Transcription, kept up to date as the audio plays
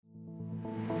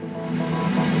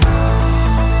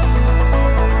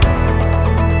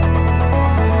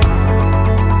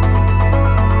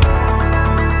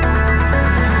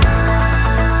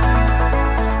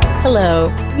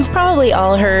probably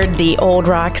all heard the old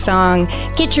rock song,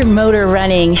 "Get your motor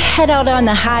running, head out on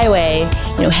the highway,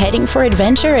 heading for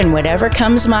adventure and whatever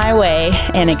comes my way."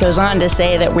 And it goes on to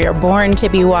say that we are born to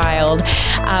be wild.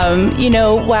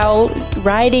 While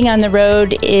riding on the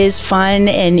road is fun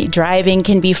and driving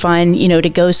can be fun, to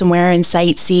go somewhere and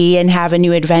sightsee and have a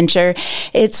new adventure,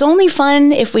 it's only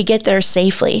fun if we get there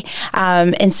safely.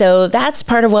 And so that's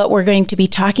part of what we're going to be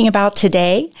talking about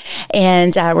today.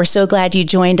 And we're so glad you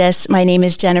joined us. My name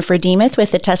is Jennifer Demuth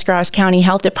with the Tuscarawas County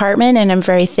Health Department, and I'm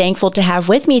very thankful to have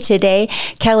with me today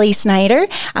Kelly Snyder.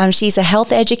 She's a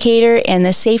health educator and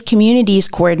the Safe Communities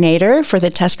Coordinator for the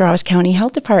Tuscarawas County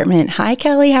Health Department. Hi,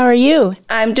 Kelly. How are you?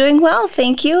 I'm doing well.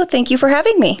 Thank you. Thank you for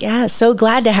having me. Yeah, so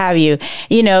glad to have you.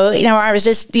 I was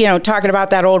just, talking about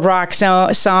that old rock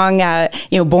song,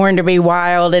 Born to be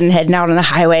Wild and heading out on the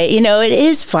highway. It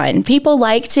is fun. People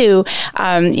like to,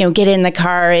 get in the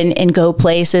car and go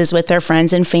places with their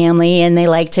friends and family, and they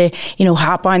like to,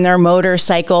 hop on their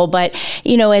motorcycle. But,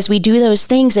 as we do those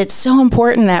things, it's so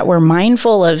important that we're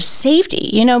mindful of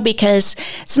safety, because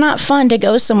it's not fun to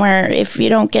go somewhere if you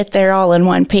don't get there all in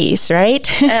one piece, right?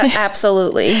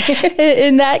 Absolutely.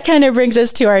 And that kind of brings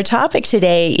us to our topic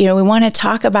today. We want to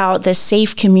talk about the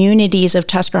Safe Communities of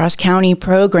Tuscarawas County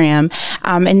program,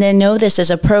 and then know this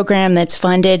is a program that's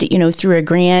funded, through a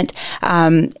grant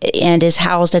and is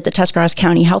housed at the Tuscarawas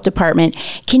County Health Department.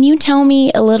 Can you tell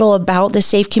me a little about the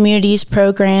Safe Communities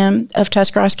program of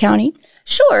Tuscarawas County?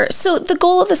 Sure. So the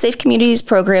goal of the Safe Communities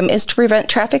program is to prevent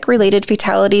traffic-related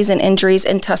fatalities and injuries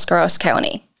in Tuscarawas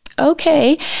County.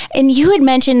 Okay. And you had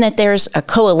mentioned that there's a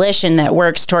coalition that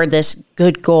works toward this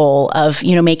good goal of,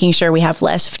 making sure we have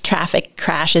less traffic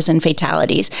crashes and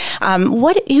fatalities.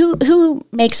 Who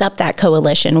makes up that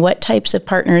coalition? What types of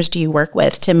partners do you work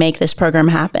with to make this program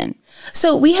happen?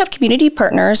 So we have community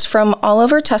partners from all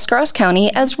over Tuscarawas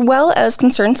County, as well as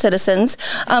concerned citizens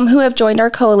who have joined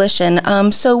our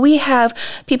coalition. So we have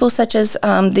people such as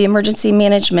the Emergency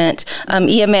Management,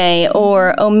 EMA,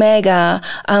 or Omega.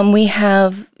 We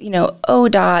have,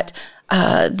 ODOT,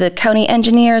 the County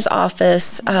Engineer's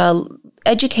Office,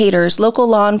 educators, local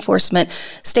law enforcement,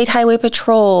 State Highway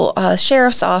Patrol,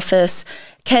 Sheriff's Office,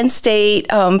 Kent State,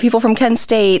 people from Kent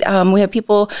State. We have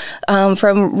people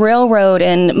from railroad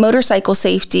and motorcycle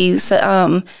safety,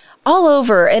 all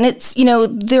over. And it's,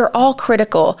 they're all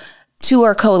critical to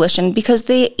our coalition because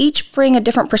they each bring a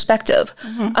different perspective.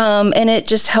 Mm-hmm. And it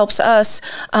just helps us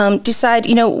decide,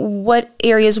 what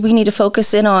areas we need to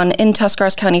focus in on in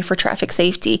Tuscarawas County for traffic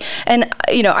safety. And,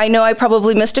 I know I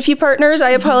probably missed a few partners. I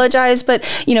apologize, but,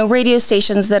 radio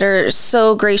stations that are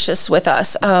so gracious with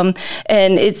us. And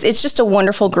it's just a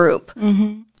wonderful group.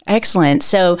 Mm-hmm. Excellent.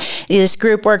 So this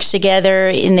group works together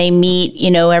and they meet,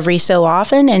 every so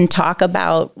often and talk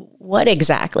about what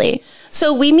exactly?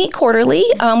 So we meet quarterly.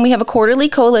 We have a quarterly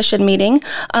coalition meeting.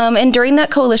 And during that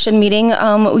coalition meeting,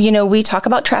 we talk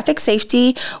about traffic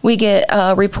safety. We get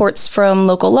reports from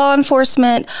local law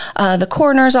enforcement, the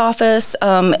coroner's office,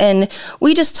 and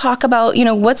we just talk about,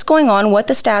 what's going on, what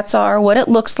the stats are, what it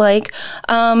looks like,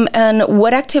 and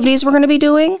what activities we're going to be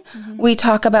doing. Mm-hmm. We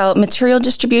talk about material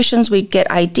distributions. We get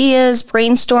ideas,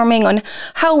 brainstorming on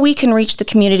how we can reach the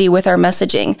community with our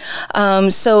messaging.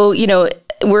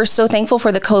 We're so thankful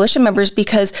for the coalition members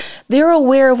because they're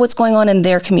aware of what's going on in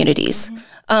their communities.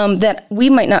 Mm-hmm. That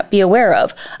we might not be aware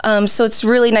of. So it's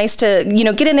really nice to,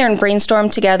 get in there and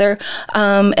brainstorm together.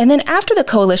 And then after the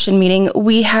coalition meeting,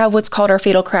 we have what's called our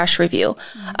fatal crash review.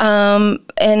 Mm-hmm.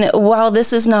 And while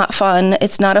this is not fun,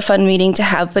 it's not a fun meeting to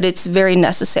have, but it's very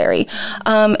necessary.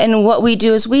 And what we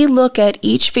do is we look at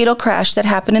each fatal crash that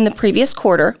happened in the previous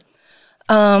quarter.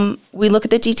 We look at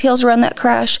the details around that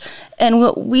crash, and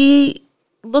what we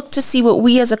look to see what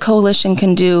we as a coalition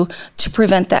can do to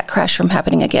prevent that crash from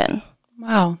happening again.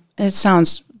 Wow. It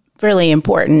sounds really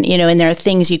important, and there are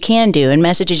things you can do and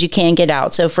messages you can get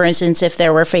out. So for instance, if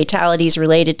there were fatalities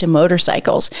related to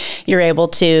motorcycles, you're able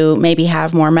to maybe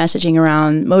have more messaging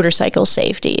around motorcycle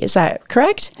safety. Is that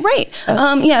correct? Right.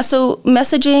 Okay. So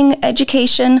messaging,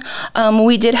 education.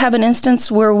 We did have an instance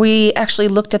where we actually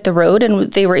looked at the road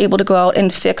and they were able to go out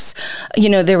and fix,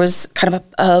 there was kind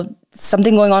of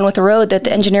something going on with the road that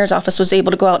the engineer's office was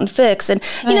able to go out and fix. And,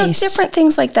 nice. Different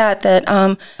things like that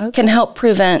can help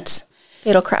prevent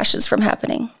fatal crashes from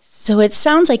happening. So it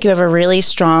sounds like you have a really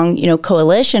strong,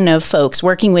 coalition of folks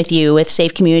working with you with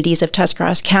Safe Communities of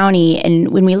Tuscarawas County.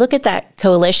 And when we look at that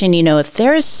coalition, if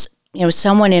there's,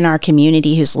 someone in our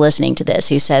community who's listening to this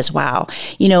who says, wow,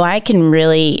 I can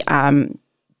really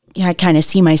I kind of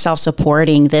see myself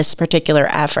supporting this particular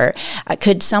effort.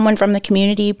 Could someone from the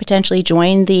community potentially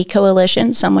join the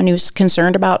coalition, someone who's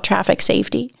concerned about traffic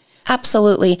safety?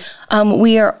 Absolutely.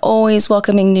 We are always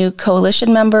welcoming new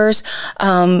coalition members.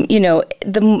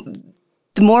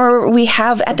 The more we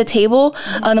have at the table,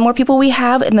 the more people we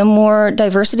have, and the more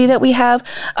diversity that we have,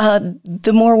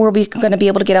 the more we're going to be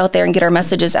able to get out there and get our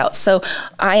messages out. So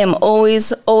I am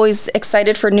always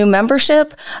excited for new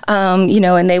membership,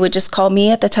 and they would just call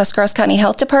me at the Tuscarawas County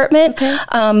Health Department. Okay.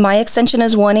 My extension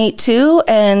is 182,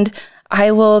 and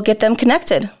I will get them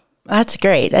connected. That's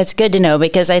great. That's good to know,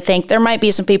 because I think there might be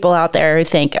some people out there who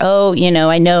think,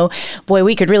 I know, boy,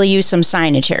 we could really use some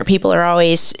signage here. People are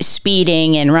always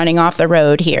speeding and running off the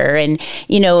road here. And,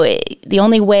 the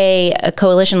only way a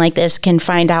coalition like this can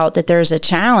find out that there's a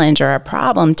challenge or a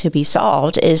problem to be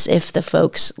solved is if the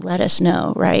folks let us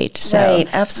know, right? Right,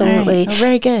 absolutely. Right. Oh,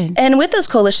 very good. And with those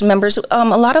coalition members, a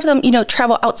lot of them,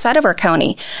 travel outside of our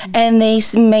county, and they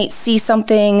might see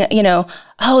something,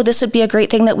 this would be a great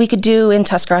thing that we could do in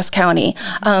Tuscarawas County.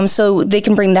 So they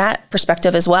can bring that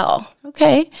perspective as well.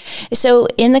 Okay. So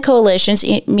in the coalitions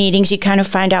meetings, you kind of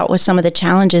find out what some of the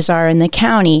challenges are in the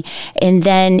county. And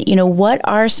then, what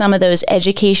are some of those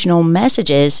educational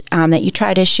messages that you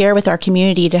try to share with our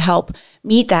community to help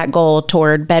meet that goal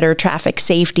toward better traffic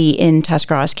safety in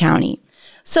Tuscarawas County?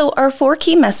 So our 4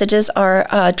 key messages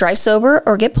are drive sober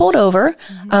or get pulled over,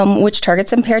 which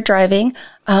targets impaired driving,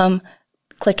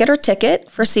 click it or ticket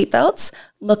for seatbelts,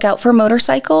 look out for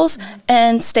motorcycles,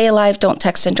 and stay alive, don't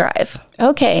text and drive.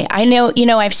 Okay. I know,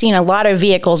 I've seen a lot of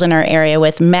vehicles in our area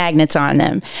with magnets on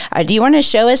them. Do you want to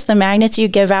show us the magnets you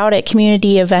give out at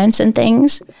community events and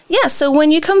things? Yeah. So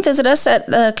when you come visit us at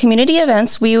the community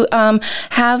events, we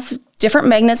have different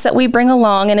magnets that we bring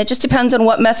along, and it just depends on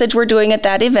what message we're doing at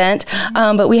that event.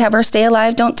 But we have our Stay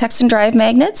Alive, Don't Text and Drive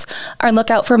magnets, our Look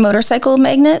Out for Motorcycle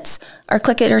magnets, our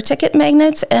Click It or Ticket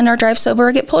magnets, and our Drive Sober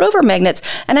or Get Pulled Over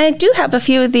magnets. And I do have a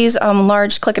few of these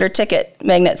large Click It or Ticket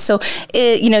magnets. So,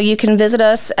 you can visit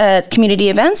us at community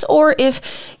events, or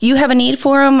if you have a need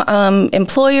for them,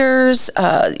 employers,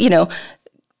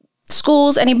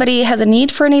 schools, anybody has a need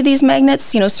for any of these magnets,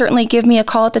 certainly give me a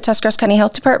call at the Tuscarawas County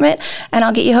Health Department and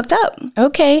I'll get you hooked up.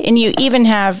 Okay. And you even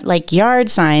have like yard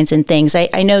signs and things.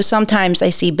 I know sometimes I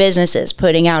see businesses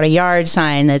putting out a yard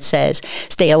sign that says,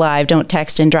 stay alive, don't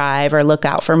text and drive, or look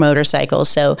out for motorcycles.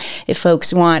 So if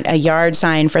folks want a yard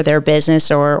sign for their business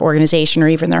or organization or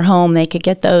even their home, they could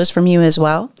get those from you as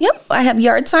well. Yep. I have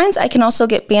yard signs. I can also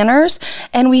get banners,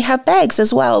 and we have bags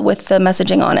as well with the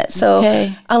messaging on it. So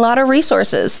a lot of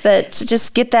resources that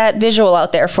just get that visual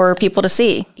out there for people to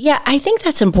see. Yeah, I think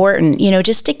that's important,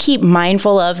 just to keep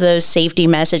mindful of those safety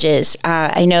messages.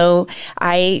 I know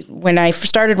when I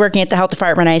started working at the health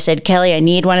department, I said, Kelly, I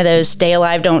need one of those Stay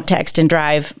Alive, Don't Text and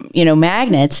Drive,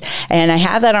 magnets. And I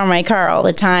have that on my car all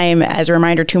the time as a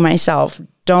reminder to myself.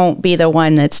 Don't be the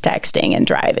one that's texting and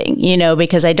driving,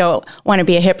 because I don't want to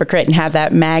be a hypocrite and have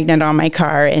that magnet on my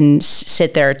car and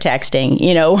sit there texting,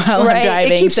 while I'm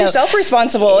driving. It keeps yourself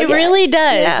responsible. It really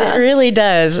does. Yeah. It really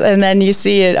does. And then you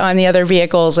see it on the other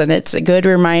vehicles, and it's a good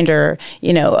reminder,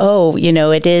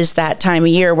 it is that time of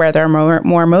year where there are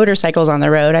more motorcycles on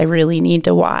the road. I really need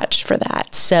to watch for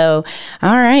that. So,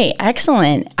 all right,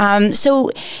 excellent. So,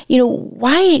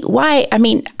 why? I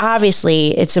mean,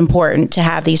 obviously, it's important to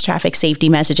have these traffic safety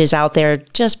messages out there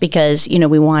just because,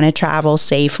 we want to travel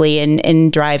safely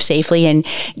and drive safely and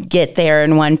get there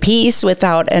in one piece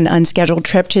without an unscheduled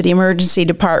trip to the emergency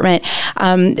department.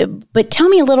 But tell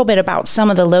me a little bit about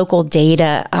some of the local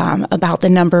data about the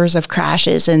numbers of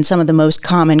crashes and some of the most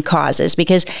common causes,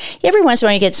 because every once in a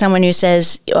while you get someone who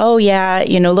says, oh yeah,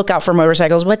 look out for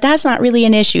motorcycles, but that's not really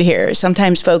an issue here.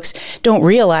 Sometimes folks don't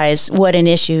realize what an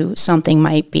issue something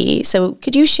might be. So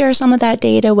could you share some of that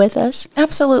data with us?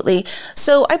 Absolutely.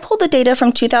 So I pulled the data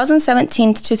from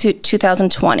 2017 to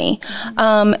 2020.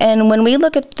 And when we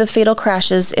look at the fatal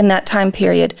crashes in that time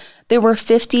period, there were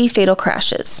 50 fatal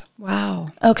crashes. Wow.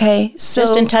 Okay. So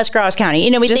just in Tuscarawas County.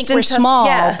 We think we're small,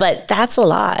 but that's a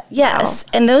lot. Yes.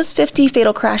 Wow. And those 50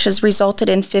 fatal crashes resulted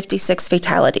in 56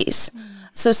 fatalities.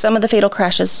 So some of the fatal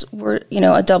crashes were,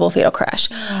 a double fatal crash.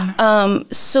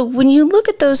 So when you look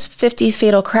at those 50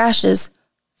 fatal crashes,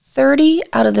 30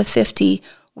 out of the 50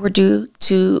 were due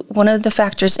to one of the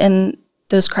factors in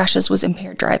those crashes was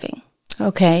impaired driving.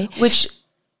 Okay. Which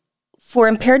for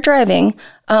impaired driving,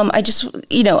 a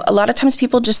lot of times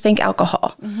people just think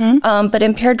alcohol. Mm-hmm. But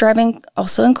impaired driving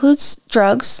also includes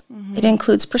drugs. Mm-hmm. It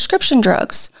includes prescription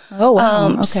drugs. Oh,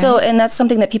 wow. Okay. So, and that's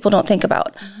something that people don't think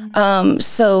about.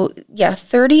 Mm-hmm.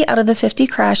 30 out of the 50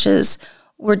 crashes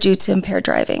were due to impaired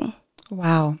driving.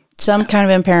 Wow. Some kind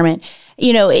of impairment.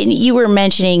 And you were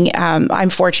mentioning, I'm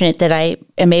fortunate that I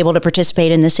am able to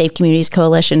participate in the Safe Communities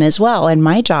Coalition as well, and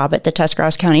my job at the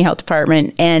Tuscarawas County Health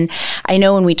Department. And I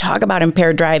know when we talk about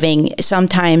impaired driving,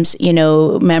 sometimes,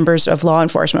 members of law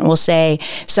enforcement will say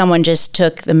someone just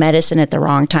took the medicine at the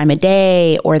wrong time of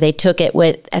day, or they took it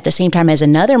at the same time as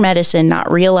another medicine,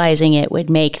 not realizing it would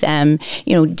make them,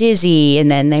 dizzy,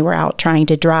 and then they were out trying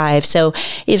to drive. So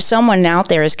if someone out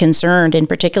there is concerned in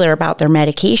particular about their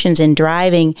medications and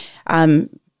driving,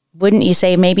 wouldn't you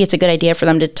say maybe it's a good idea for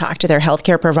them to talk to their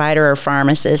healthcare provider or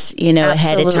pharmacist,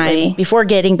 ahead of time before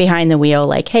getting behind the wheel?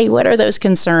 Like, hey, what are those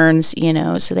concerns,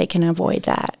 so they can avoid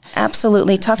that?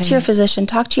 Absolutely. Talk to your physician,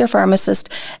 talk to your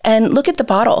pharmacist, and look at the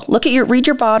bottle. Read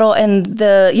your bottle, and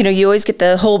you always get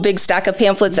the whole big stack of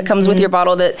pamphlets that comes with your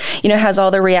bottle that, has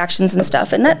all the reactions and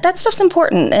stuff. And that stuff's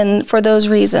important, and for those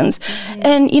reasons.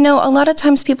 And, a lot of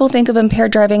times people think of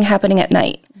impaired driving happening at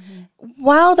night.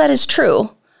 While that is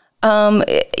true,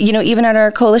 even at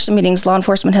our coalition meetings, law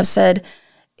enforcement have said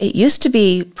it used to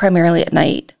be primarily at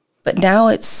night, but now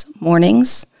it's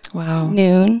mornings,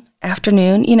 noon,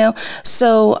 afternoon,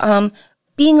 So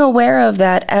being aware of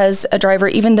that as a driver,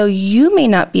 even though you may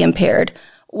not be impaired,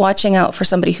 watching out for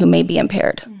somebody who may be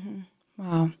impaired.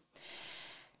 Wow.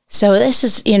 So this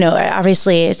is,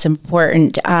 obviously it's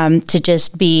important to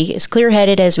just be as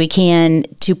clear-headed as we can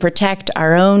to protect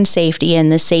our own safety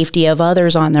and the safety of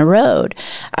others on the road.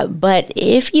 But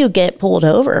if you get pulled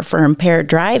over for impaired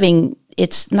driving,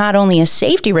 it's not only a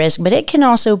safety risk, but it can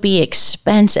also be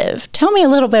expensive. Tell me a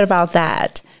little bit about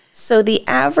that. So the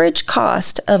average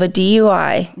cost of a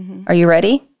DUI, are you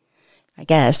ready? I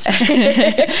guess.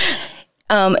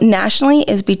 Nationally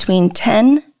is between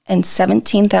 $10,000 and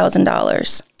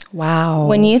 $17,000. Wow.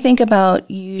 When you think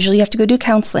about, usually you have to go do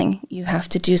counseling. You have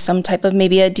to do some type of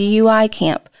maybe a DUI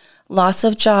camp, loss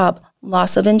of job,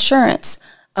 loss of insurance,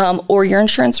 or your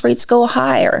insurance rates go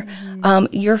higher,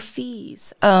 your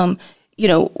fees,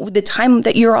 the time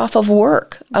that you're off of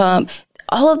work.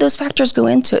 All of those factors go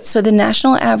into it. So the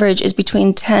national average is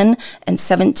between $10,000 and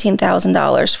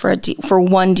 $17,000 for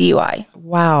one DUI.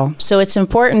 Wow. So it's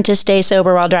important to stay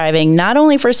sober while driving, not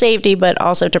only for safety, but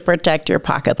also to protect your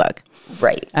pocketbook.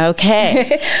 Right.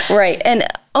 Okay. Right. And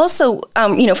also,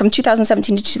 from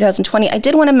 2017 to 2020, I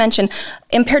did want to mention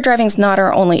impaired driving is not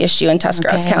our only issue in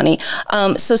Tuscarawas County.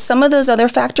 So some of those other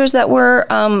factors that were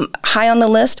high on the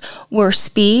list were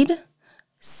speed,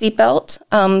 seatbelt,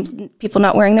 people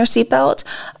not wearing their seatbelt,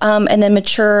 and then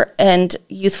mature and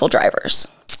youthful drivers.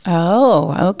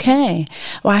 Oh, okay.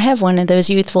 Well, I have one of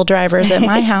those youthful drivers at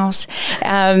my house.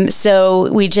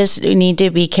 So we just need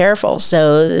to be careful.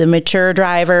 So the mature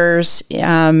drivers,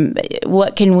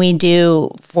 what can we do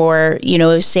for,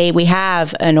 say we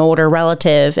have an older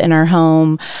relative in our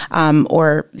home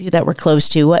or that we're close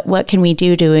to, what can we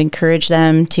do to encourage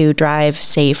them to drive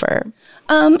safer?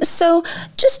 So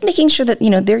just making sure that,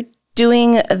 they're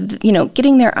doing,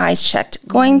 getting their eyes checked,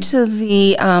 going to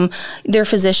their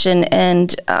physician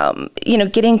and,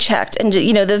 getting checked. And,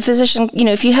 the physician,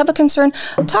 if you have a concern,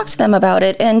 talk to them about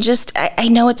it. And just, I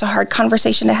know it's a hard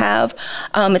conversation to have.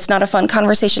 It's not a fun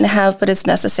conversation to have, but it's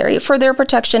necessary for their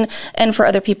protection and for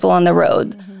other people on the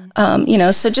road.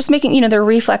 So just making, their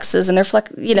reflexes and their,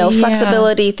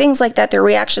 flexibility, things like that, their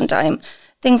reaction time.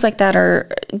 Things like that are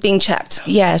being checked.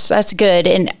 Yes, that's good.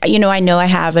 And, I know I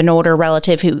have an older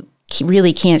relative who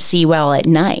really can't see well at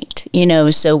night,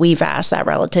 so we've asked that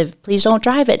relative, please don't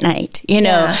drive at night,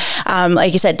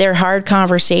 like you said, they're hard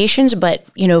conversations, but,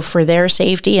 for their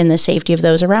safety and the safety of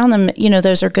those around them,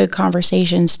 those are good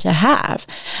conversations to have.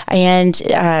 And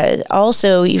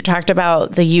also you talked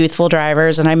about the youthful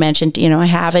drivers, and I mentioned, I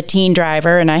have a teen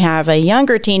driver and I have a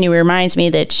younger teen who reminds me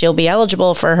that she'll be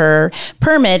eligible for her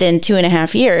permit in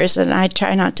 2.5 years. And I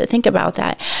try not to think about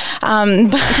that.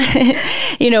 But,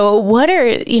 what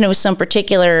are, some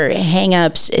particular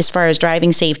hangups as far as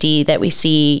driving safety that we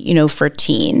see, for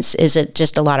teens? Is it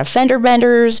just a lot of fender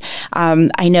benders?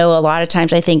 I know a lot of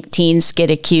times I think teens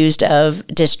get accused of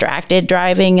distracted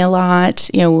driving a lot.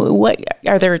 What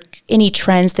are there any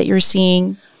trends that you're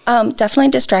seeing? Definitely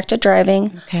distracted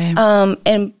driving. Okay.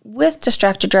 And with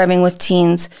distracted driving with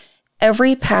teens,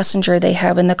 every passenger they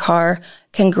have in the car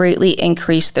can greatly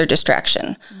increase their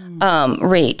distraction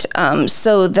rate.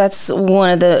 So that's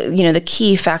one of the, the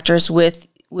key factors with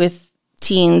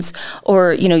teens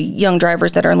or, young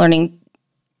drivers that are learning,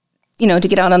 to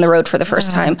get out on the road for the first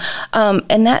time.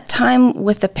 And that time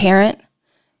with the parent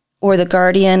or the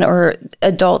guardian or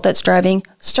adult that's driving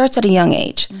starts at a young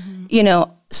age.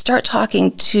 start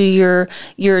talking to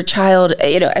your child,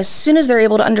 as soon as they're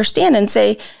able to understand, and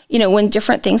say, when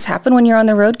different things happen when you're on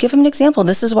the road, give them an example.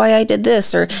 This is why I did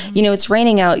this, or, it's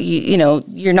raining out.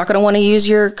 You're not going to want to use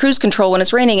your cruise control when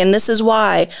it's raining, and this is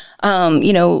why,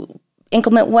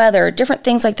 inclement weather, different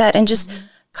things like that. And just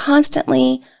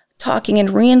constantly talking and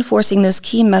reinforcing those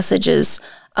key messages,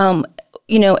 and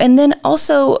then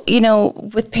also,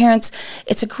 with parents,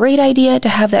 it's a great idea to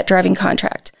have that driving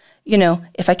contract.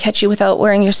 If I catch you without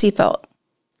wearing your seatbelt,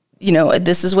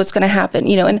 this is what's going to happen,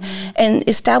 and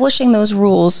establishing those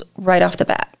rules right off the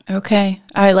bat. Okay.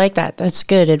 I like that. That's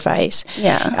good advice.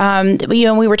 Yeah.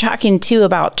 We were talking too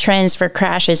about trends for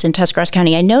crashes in Tuscarawas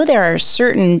County. I know there are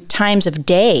certain times of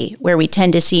day where we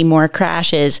tend to see more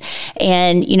crashes.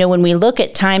 And, when we look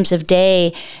at times of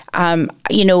day,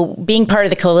 being part of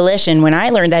the coalition, when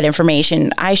I learned that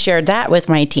information, I shared that with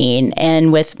my teen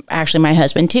and with actually my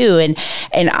husband too.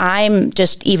 And I'm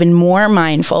just even more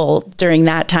mindful during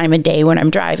that time of day when I'm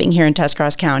driving here in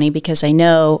Tuscarawas County, because I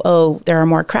know, there are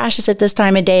more crashes at this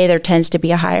time of day. There tends to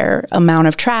be a higher amount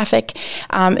of traffic.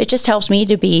 It just helps me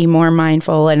to be more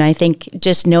mindful. And I think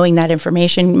just knowing that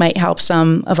information might help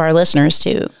some of our listeners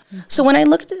too. So when I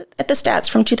looked at the stats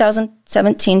from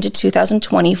 2017 to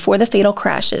 2020 for the fatal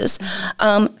crashes,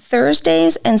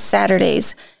 Thursdays and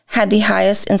Saturdays had the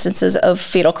highest instances of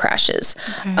fatal crashes.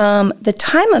 Okay. The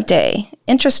time of day,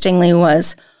 interestingly,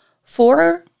 was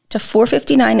 4 to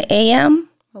 4:59 a.m.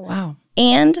 Oh, wow.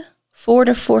 And 4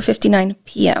 to 4:59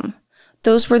 p.m.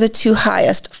 Those were the two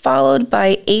highest, followed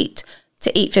by 8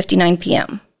 to 8:59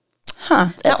 p.m. Huh.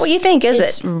 Not what you think, is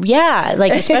it? Yeah,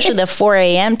 especially the 4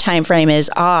 a.m. time frame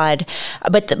is odd,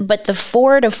 but the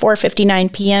 4 to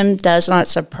 4:59 p.m. does not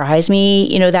surprise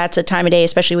me. That's a time of day,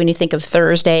 especially when you think of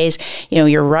Thursdays.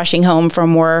 You're rushing home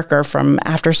from work or from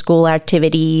after school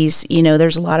activities.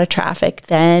 There's a lot of traffic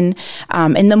then.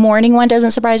 And the morning one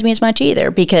doesn't surprise me as much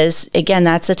either, because again,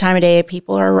 that's the time of day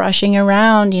people are rushing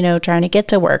around, trying to get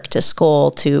to work, to school,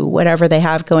 to whatever they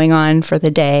have going on for the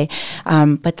day.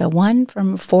 But the one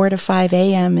from 4 to 5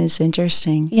 a.m. is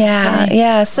interesting. Yeah, okay.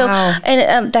 Yeah. So, wow.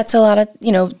 And that's a lot of,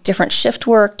 different shift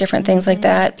work, different things like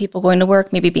that. People going to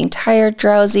work, maybe being tired,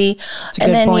 drowsy.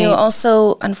 And then you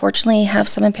also, unfortunately, have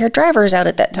some impaired drivers out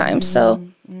at that time. Mm-hmm. So,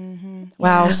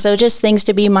 wow. Yeah. So just things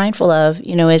to be mindful of,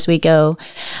 as we go.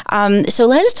 So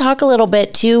let's talk a little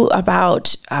bit too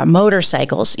about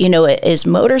motorcycles.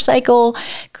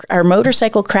 Are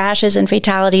motorcycle crashes and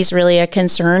fatalities really a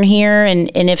concern here? And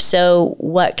if so,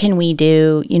 what can we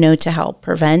do, to help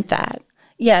prevent that?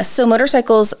 Yes, so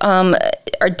motorcycles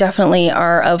are definitely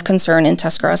of concern in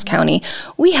Tuscarawas County.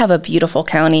 We have a beautiful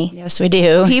county. Yes, we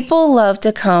do. People love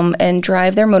to come and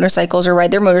drive their motorcycles or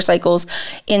ride their motorcycles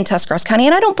in Tuscarawas County,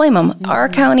 and I don't blame them. Mm-hmm. Our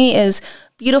county is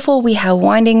beautiful. We have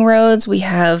winding roads. We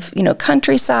have,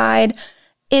 countryside.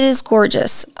 It is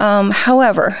gorgeous.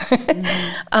 However,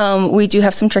 we do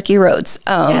have some tricky roads.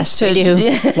 Yes, we do.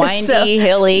 Windy,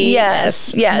 hilly.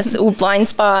 Yes. Blind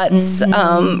spots,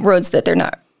 roads that they're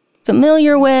not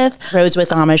familiar with. Roads with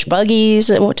Amish buggies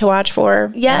to watch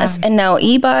for. Yes, and now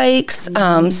e-bikes.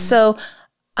 So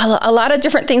a lot of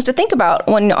different things to think about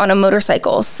when on a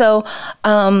motorcycle. So,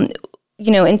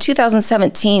 in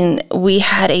 2017, we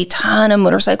had a ton of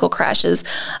motorcycle crashes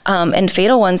and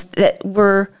fatal ones that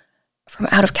were from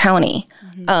out of county.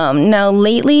 Mm-hmm. Now,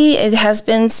 lately, it has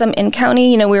been some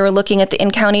in-county. We were looking at the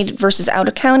in-county versus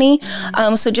out-of-county.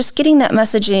 Mm-hmm. So just getting that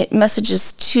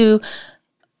messages to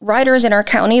riders in our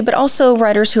county, but also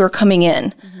riders who are coming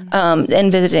in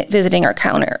and visiting our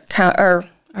county. Our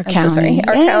county.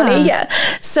 Yeah.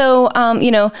 So,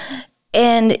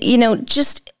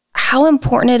 just how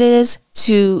important it is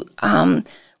to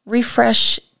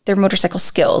refresh their motorcycle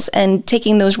skills and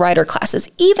taking those rider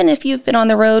classes. Even if you've been on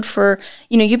the road for,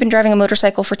 you've been driving a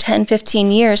motorcycle for 10,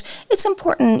 15 years, it's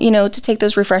important, to take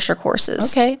those refresher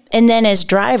courses. Okay. And then as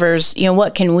drivers,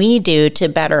 what can we do to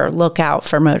better look out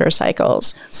for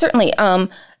motorcycles? Certainly.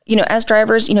 As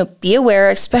drivers, be aware,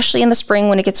 especially in the spring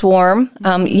when it gets warm.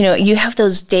 You have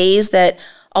those days that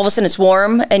all of a sudden it's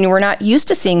warm and we're not used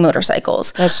to seeing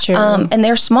motorcycles. That's true. And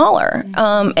they're smaller.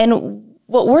 And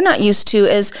what we're not used to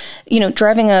is,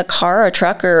 driving a car, a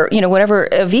truck, or, whatever,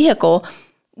 a vehicle,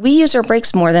 we use our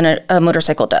brakes more than a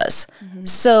motorcycle does. Mm-hmm.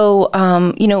 So,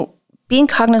 being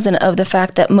cognizant of the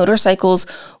fact that motorcycles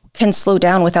can slow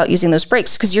down without using those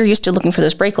brakes, because you're used to looking for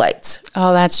those brake lights.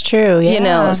 Oh, that's true.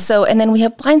 Yeah. So, and then we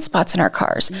have blind spots in our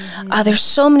cars. Mm-hmm. There's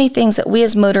so many things that we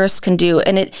as motorists can do.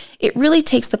 And it really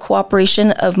takes the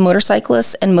cooperation of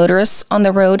motorcyclists and motorists on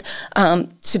the road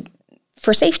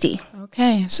for safety.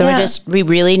 Okay. So we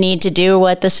really need to do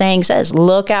what the saying says,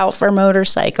 look out for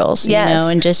motorcycles,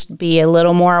 and just be a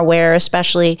little more aware,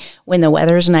 especially when the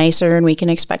weather's nicer and we can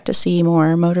expect to see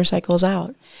more motorcycles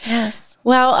out. Yes.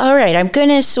 Well, all right. I'm going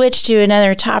to switch to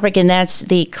another topic, and that's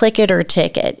the click it or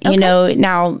ticket. Okay.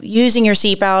 Now using your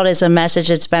seatbelt is a message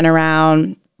that's been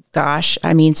around, gosh,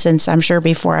 I mean, since I'm sure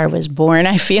before I was born,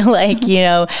 I feel like,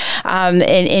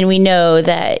 and we know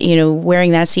that,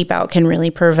 wearing that seatbelt can really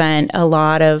prevent a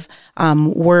lot of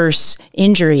worse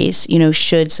injuries,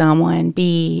 should someone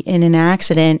be in an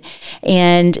accident.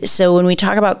 And so when we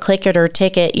talk about click it or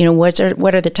ticket, what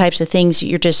are the types of things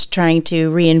you're just trying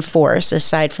to reinforce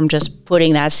aside from just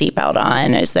putting that seatbelt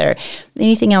on? Is there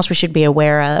anything else we should be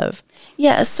aware of?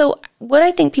 Yeah, so what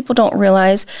I think people don't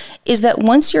realize is that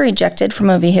once you're ejected from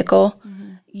a vehicle,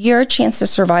 your chance of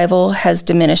survival has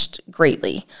diminished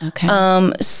greatly. Okay.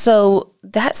 So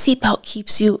that seatbelt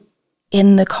keeps you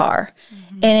in the car,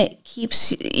 and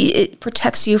it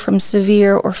protects you from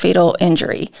severe or fatal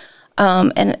injury.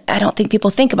 And I don't think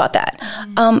people think about that.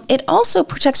 It also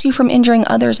protects you from injuring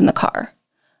others in the car.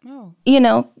 Oh.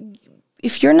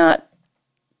 If you're not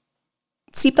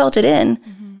seatbelted in,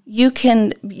 you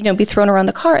can, be thrown around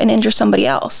the car and injure somebody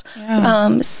else.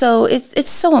 Yeah. So it's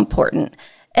so important.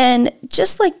 And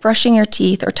just like brushing your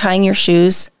teeth or tying your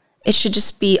shoes, it should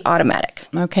just be automatic.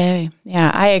 Okay. Yeah,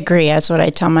 I agree. That's what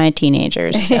I tell my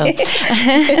teenagers. So,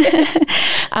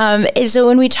 so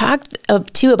when we talk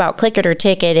too about click it or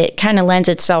ticket, it kind of lends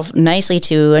itself nicely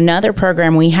to another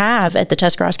program we have at the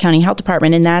Tuscarawas County Health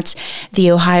Department, and that's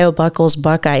the Ohio Buckles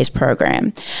Buckeyes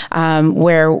program,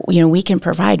 where we can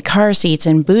provide car seats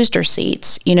and booster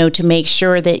seats, to make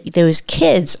sure that those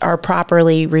kids are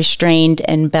properly restrained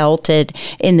and belted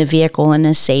in the vehicle in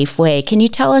a safe way. Can you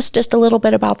tell us just a little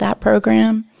bit about that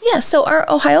program? Yeah, so our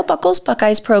Ohio Buckles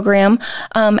Buckeyes program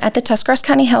at the Tuscarawas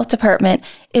County Health Department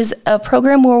is a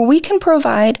program where we can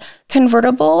provide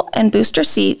convertible and booster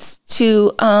seats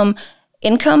to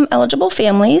income-eligible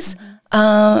families.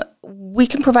 We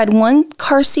can provide one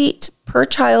car seat per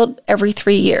child every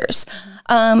 3 years.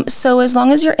 So as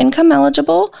long as you're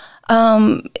income-eligible,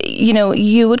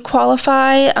 you would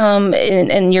qualify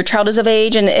and your child is of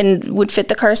age and would fit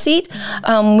the car seat,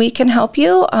 we can help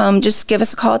you. Just give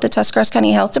us a call at the Tuscarawas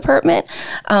County Health Department.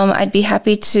 I'd be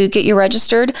happy to get you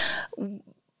registered.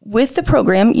 With the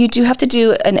program, you do have to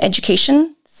do an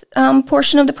education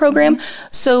portion of the program.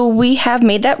 So we have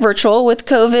made that virtual with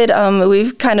COVID.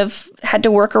 We've kind of had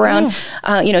to work around,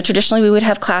 traditionally we would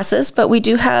have classes, but we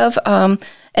do have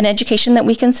an education that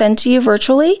we can send to you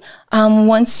virtually.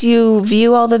 Once you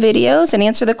view all the videos and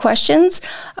answer the questions,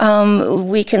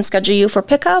 we can schedule you for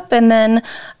pickup, and then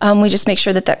we just make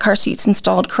sure that car seat's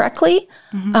installed correctly,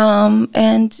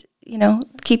 and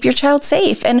keep your child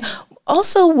safe. And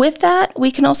also with that,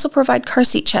 we can also provide car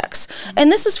seat checks.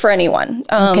 And this is for anyone.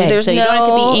 Okay, so you don't have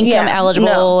to be income eligible.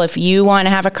 No. If you want to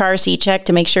have a car seat check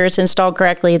to make sure it's installed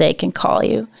correctly, they can call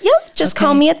you. Yep, just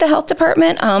call me at the health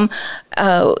department. And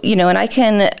I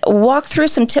can walk through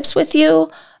some tips with you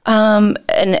and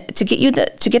to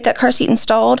get that car seat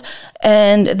installed.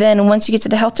 And then once you get to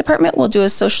the health department, we'll do a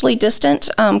socially distant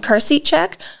car seat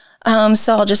check.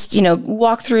 So I'll just,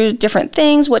 walk through different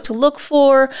things, what to look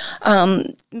for,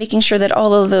 making sure that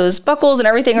all of those buckles and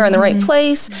everything are in the right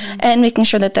place, and making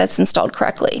sure that that's installed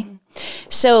correctly.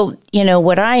 So,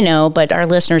 what I know, but our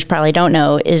listeners probably don't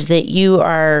know, is that you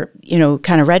are,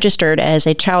 kind of registered as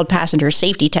a child passenger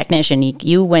safety technician.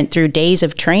 You went through days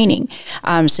of training.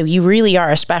 So you really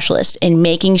are a specialist in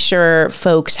making sure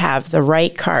folks have the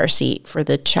right car seat for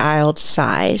the child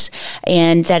size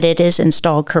and that it is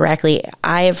installed correctly.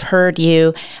 I have heard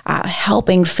you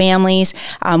helping families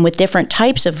with different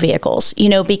types of vehicles,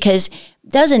 because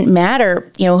doesn't matter,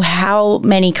 how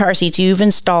many car seats you've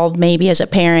installed maybe as a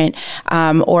parent,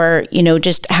 or,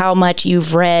 just how much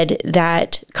you've read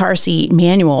that car seat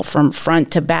manual from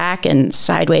front to back and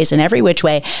sideways and every which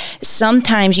way.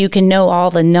 Sometimes you can know all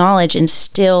the knowledge and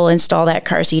still install that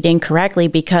car seat incorrectly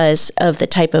because of the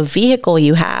type of vehicle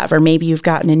you have, or maybe you've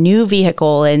gotten a new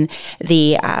vehicle and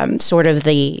the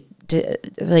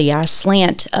the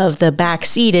slant of the back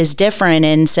seat is different,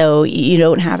 and so you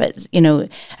don't have it,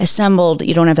 assembled.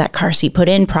 You don't have that car seat put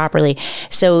in properly.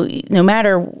 So no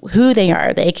matter who they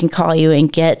are, they can call you and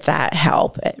get that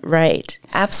help. Right?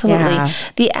 Absolutely. Yeah.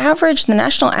 The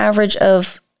national average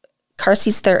of car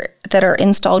seats that are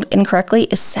installed incorrectly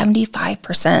is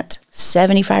 75%.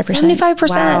 75%. 75%.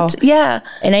 Wow. Yeah.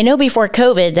 And I know before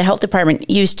COVID, the health department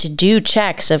used to do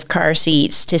checks of car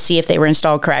seats to see if they were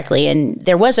installed correctly. And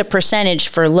there was a percentage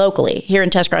for locally here in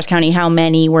Tuscarawas County, how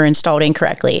many were installed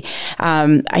incorrectly.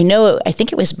 I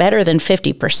think it was better than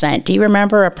 50%. Do you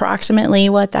remember approximately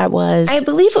what that was? I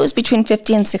believe it was between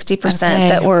 50 and 60%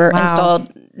 that were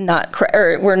installed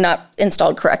were not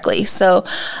installed correctly. So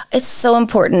it's so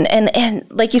important. And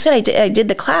like you said, I did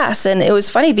the class, and it was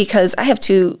funny because I have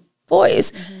 2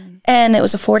 boys, and it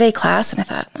was a 4-day class, and I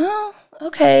thought, oh,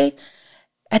 okay.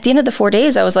 At the end of the 4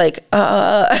 days, I was like,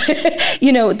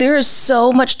 there is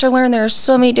so much to learn. There are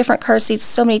so many different car seats,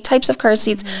 so many types of car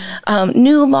seats,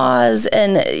 new laws,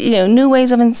 and new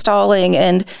ways of installing,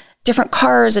 and different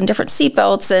cars and different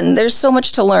seatbelts, and there's so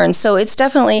much to learn. So it's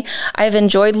definitely, I've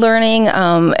enjoyed learning,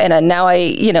 and now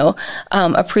I,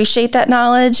 appreciate that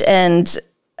knowledge, and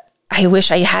I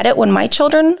wish I had it when my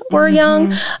children were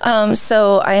young.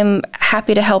 So I'm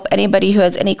happy to help anybody who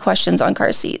has any questions on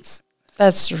car seats.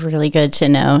 That's really good to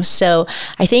know. So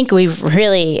I think we've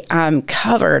really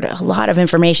covered a lot of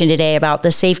information today about the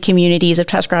Safe Communities of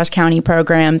Tuscarawas County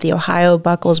program, the Ohio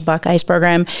Buckles Buckeyes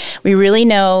program. We really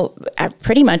know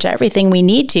pretty much everything we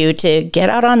need to get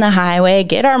out on the highway,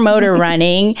 get our motor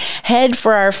running, head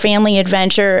for our family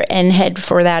adventure, and head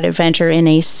for that adventure in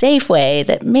a safe way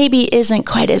that maybe isn't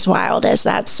quite as wild as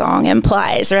that song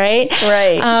implies, right?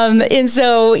 Right. And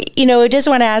so, I just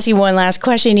want to ask you one last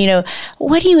question.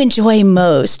 What do you enjoy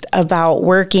most about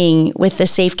working with the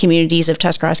Safe Communities of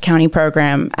Tuscarawas County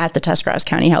program at the Tuscarawas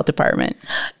County Health Department?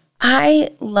 I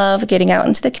love getting out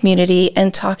into the community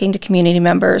and talking to community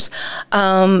members,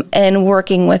 and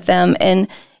working with them. And,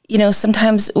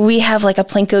 sometimes we have like a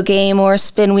Plinko game or a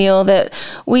spin wheel that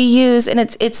we use, and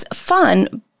it's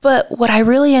fun. But what I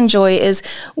really enjoy is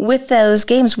with those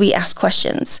games, we ask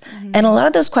questions. And a lot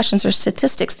of those questions are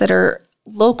statistics that are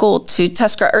local to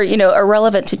Tuscarawas, or, are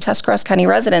relevant to Tuscarawas County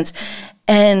residents.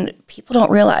 And people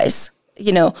don't realize,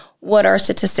 what our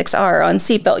statistics are on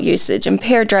seatbelt usage,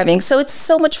 impaired driving. So it's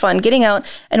so much fun getting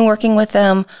out and working with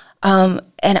them. And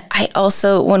I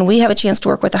also, when we have a chance to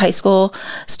work with the high school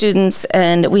students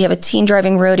and we have a teen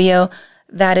driving rodeo,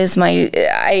 that is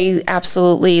I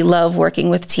absolutely love working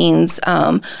with teens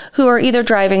who are either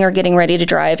driving or getting ready to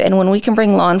drive. And when we can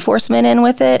bring law enforcement in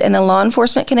with it, and the law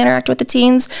enforcement can interact with the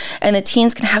teens, and the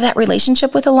teens can have that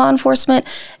relationship with the law enforcement,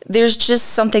 there's just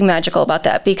something magical about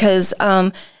that, because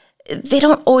they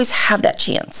don't always have that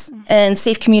chance. And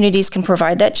Safe Communities can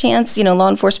provide that chance. Law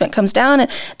enforcement comes down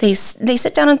and they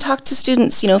sit down and talk to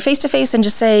students, face to face, and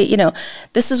just say,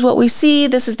 this is what we see,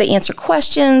 this is the answer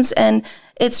questions. And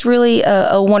it's really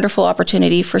a wonderful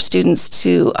opportunity for students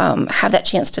to have that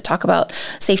chance to talk about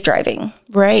safe driving.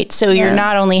 Right. So you're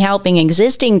not only helping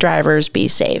existing drivers be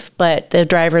safe, but the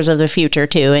drivers of the future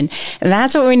too. And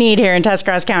that's what we need here in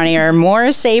Tuscarawas County, are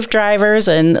more safe drivers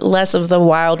and less of the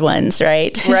wild ones,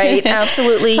 right? Right.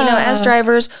 Absolutely. As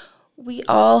drivers, we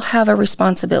all have a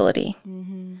responsibility.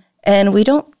 And we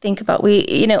don't think about,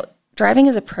 driving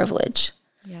is a privilege.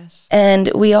 Yes.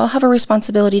 And we all have a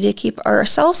responsibility to keep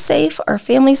ourselves safe, our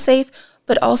families safe,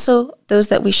 but also those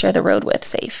that we share the road with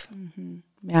safe.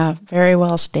 Yeah, very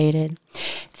well stated.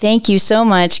 Thank you so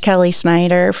much, Kelly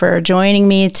Snyder, for joining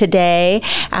me today.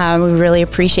 We really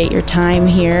appreciate your time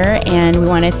here, and we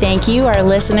want to thank you, our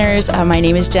listeners. My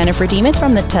name is Jennifer Demuth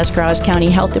from the Tuscarawas County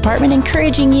Health Department,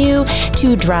 encouraging you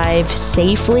to drive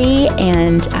safely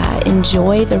and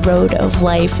enjoy the road of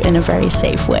life in a very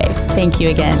safe way. Thank you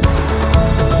again.